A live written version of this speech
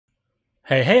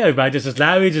Hey everybody, this is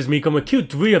Larry. This is me coming with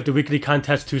Q3 of the weekly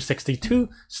contest 262,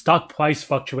 stock price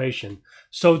fluctuation.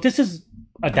 So this is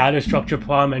a data structure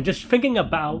problem, and just thinking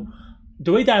about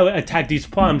the way that I would attack these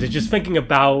problems is just thinking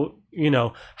about,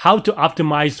 how to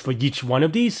optimize for each one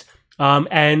of these.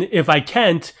 And if I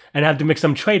can't and have to make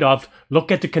some trade-offs,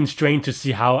 look at the constraint to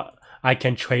see how I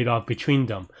can trade off between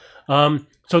them.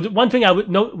 So the one thing I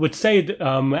would say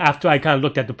after I kind of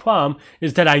looked at the problem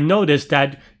is that I noticed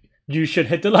that you should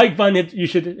hit the like button, you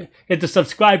should hit the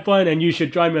subscribe button, and you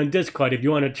should join me on Discord if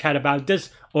you want to chat about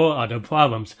this or other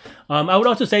problems. I would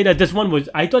also say that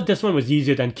I thought this one was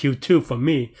easier than Q2 for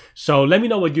me. So let me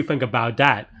know what you think about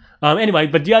that. Anyway,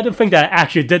 but the other thing that I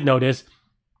actually did notice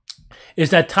is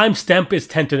that timestamp is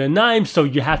 10 to the 9, so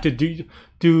you have to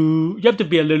you have to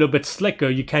be a little bit slicker.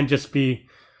 You can't just be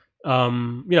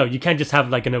you can't just have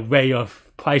like an array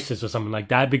of prices or something like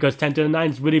that, because 10 to the 9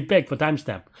 is really big for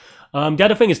timestamp. The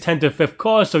other thing is 10 to the 5th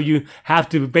core, so you have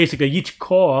to basically, each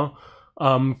core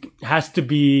has to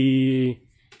be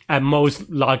at most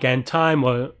log n time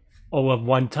or over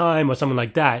 1 time or something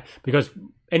like that, because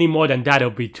any more than that, it'll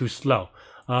be too slow.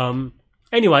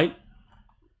 Anyway,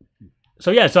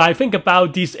 so yeah, so I think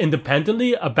about these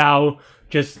independently, about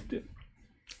just...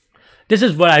 This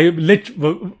is what I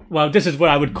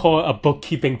would call a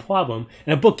bookkeeping problem.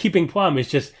 And a bookkeeping problem is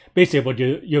just basically what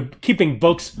you're keeping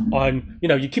books on,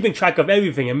 you're keeping track of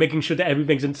everything and making sure that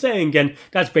everything's in sync, and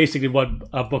that's basically what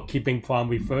a bookkeeping problem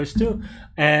refers to.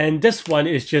 And this one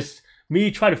is just me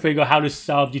trying to figure out how to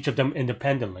solve each of them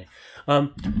independently.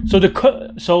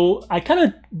 So I kind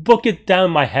of book it down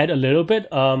in my head a little bit.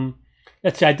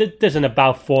 Let's see, I did this in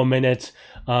about 4 minutes.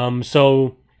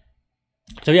 So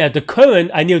yeah, the current,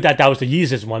 I knew that was the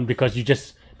easiest one, because you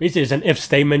just, basically it's an if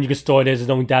statement, you can store it as its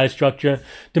own data structure.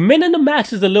 The min and the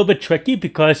max is a little bit tricky,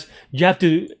 because you have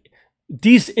to,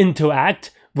 these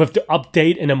interact with the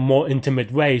update in a more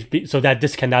intimate way, so that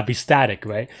this cannot be static,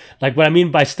 right? Like, what I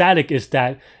mean by static is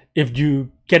that if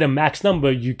you get a max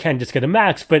number, you can just get a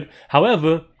max, but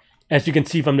however, as you can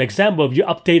see from the example, if you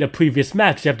update a previous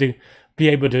max, you have to be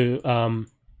able to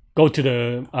go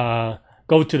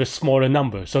to the smaller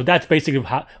number. So that's basically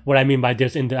what I mean by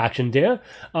this interaction there.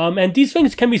 And these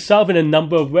things can be solved in a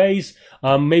number of ways,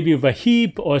 maybe with a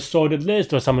heap or a sorted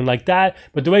list or something like that.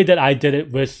 But the way that I did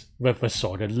it was with a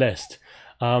sorted list.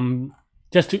 And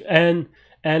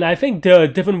I think there are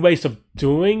different ways of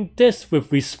doing this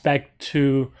with respect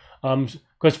to,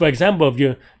 because for example, if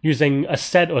you're using a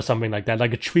set or something like that,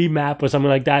 like a tree map or something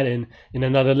like that in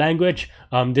another language,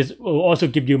 this will also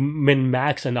give you min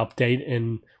max and update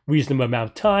in reasonable amount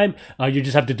of time. You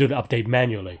just have to do the update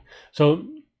manually. So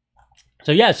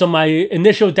yeah, so my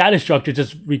initial data structure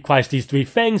just requires these 3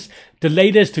 things. The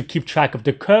latest to keep track of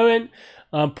the current.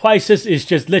 Prices is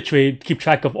just literally keep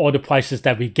track of all the prices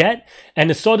that we get. And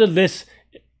the sorted list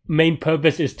main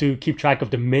purpose is to keep track of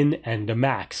the min and the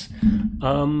max.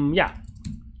 Yeah.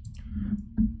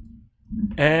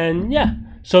 And yeah,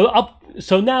 so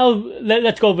now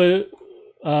let's go over,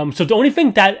 so the only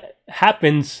thing that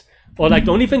happens, or like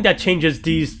the only thing that changes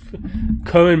these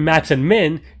current, max, and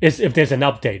min is if there's an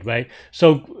update, right?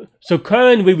 So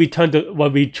current, we return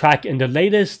what we track in the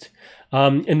latest.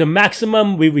 In the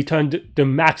maximum, we return the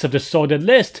max of the sorted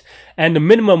list, and the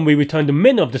minimum, we return the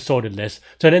min of the sorted list.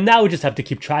 So then now we just have to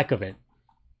keep track of it.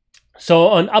 So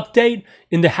on update,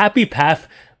 in the happy path,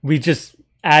 we just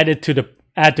add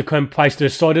the current price to the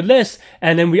sorted list,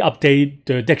 and then we update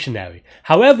the dictionary.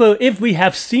 However, if we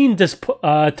have seen this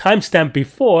timestamp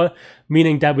before,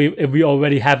 meaning that if we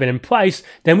already have it in price,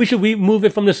 then we should remove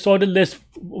it from the sorted list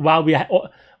while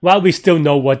we still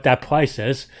know what that price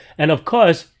is. And of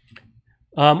course,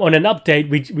 on an update,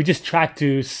 we just track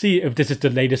to see if this is the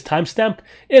latest timestamp.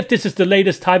 If this is the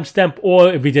latest timestamp,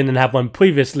 or if we didn't have one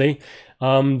previously,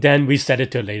 then we set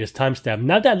it to the latest timestamp.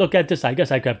 Now that I look at this, I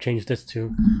guess I could have changed this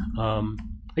to,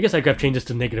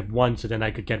 -1, so then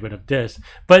I could get rid of this.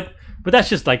 But that's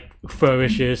just like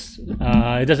flourishes.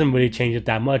 It doesn't really change it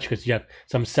that much, because you have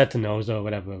some sentinels or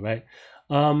whatever, right?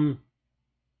 But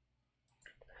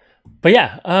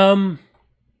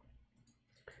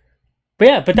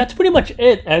that's pretty much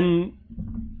it. And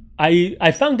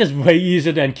I found this way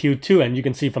easier than Q2, and you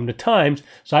can see from the times.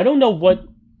 So I don't know what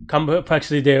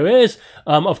complexity there is.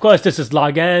 Of course, this is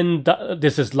log n,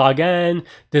 this is log n,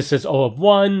 this is O of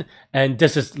 1, and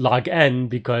this is log n,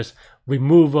 because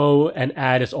removal and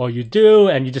add is all you do,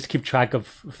 and you just keep track of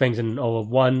things in an O of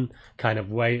 1 kind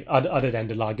of way, other than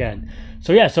the log n.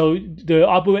 So yeah, so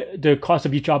the cost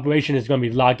of each operation is going to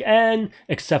be log n,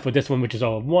 except for this one, which is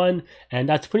O of 1, and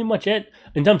that's pretty much it.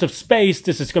 In terms of space,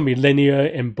 this is going to be linear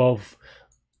in both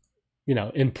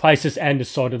in prices and the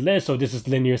sorted list. So this is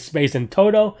linear space in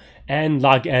total and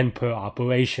log n per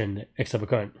operation except for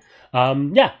current.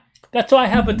 Yeah, that's all I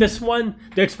have for this one.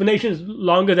 The explanation is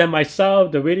longer than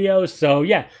myself, the video. So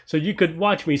yeah, so you could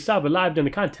watch me solve it live during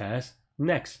the contest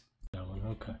next. That one,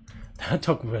 okay. That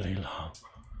took really long.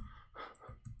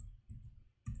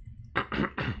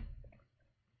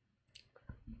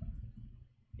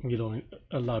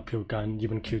 A lot of people got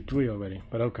even Q3 already,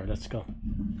 but okay, let's go.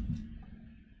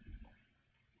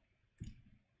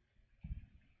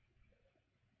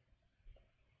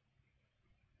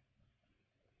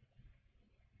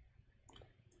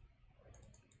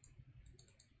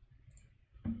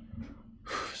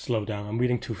 Slow down. I'm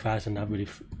reading too fast and not really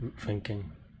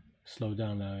thinking. Slow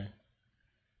down, Larry.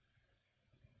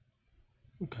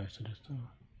 Okay, so this.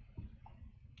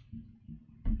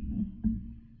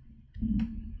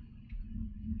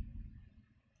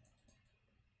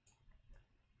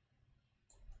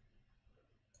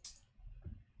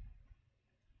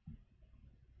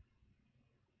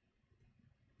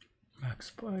 Max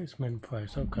price, min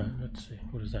price. Okay, let's see.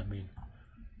 What does that mean?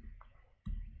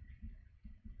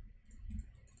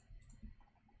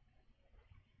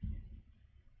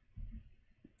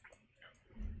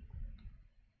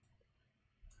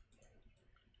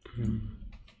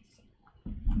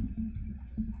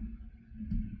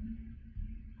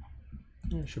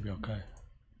 It should be okay.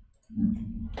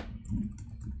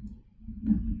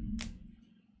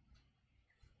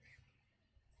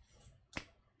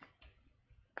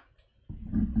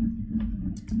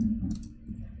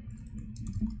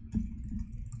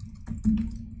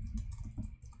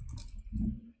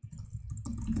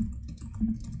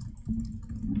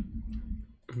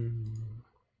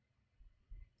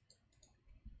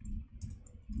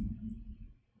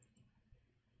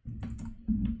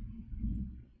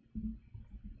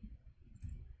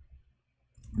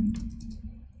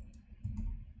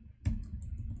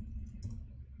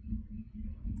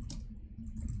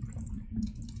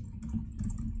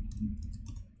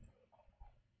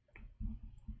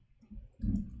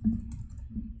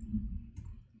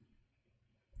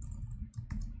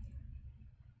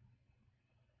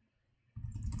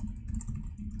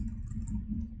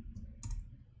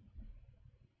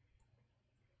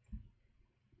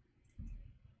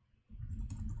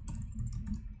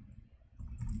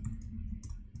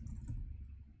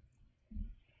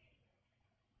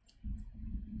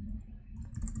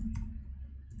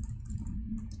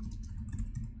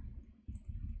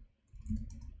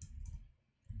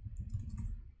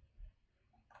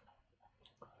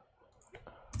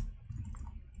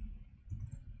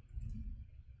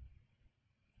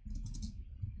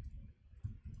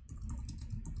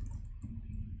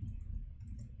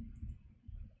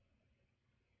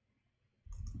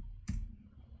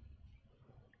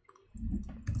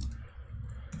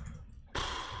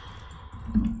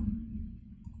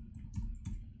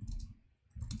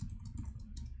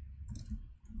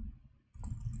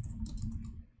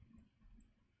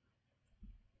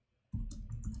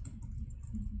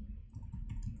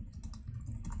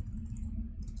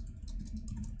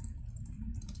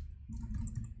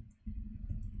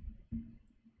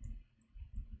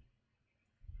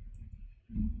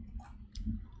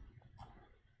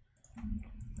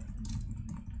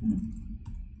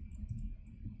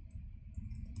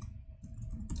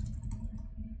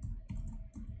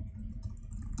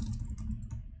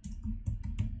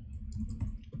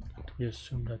 We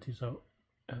assume that these are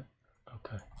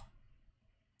okay.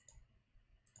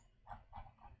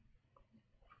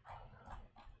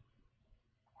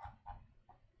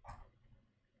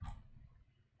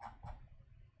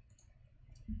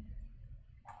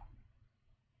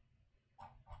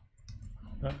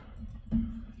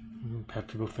 Have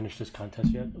people finished this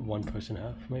contest yet? One person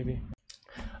have, maybe.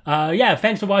 Yeah,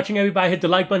 thanks for watching, everybody. Hit the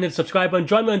like button and subscribe button.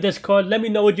 Join me on Discord. Let me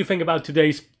know what you think about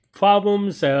today's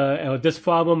problems or this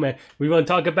problem, and we want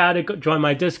to talk about it. Join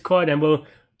my Discord and we'll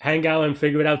hang out and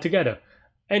figure it out together.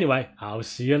 Anyway, I'll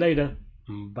see you later.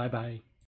 Bye bye.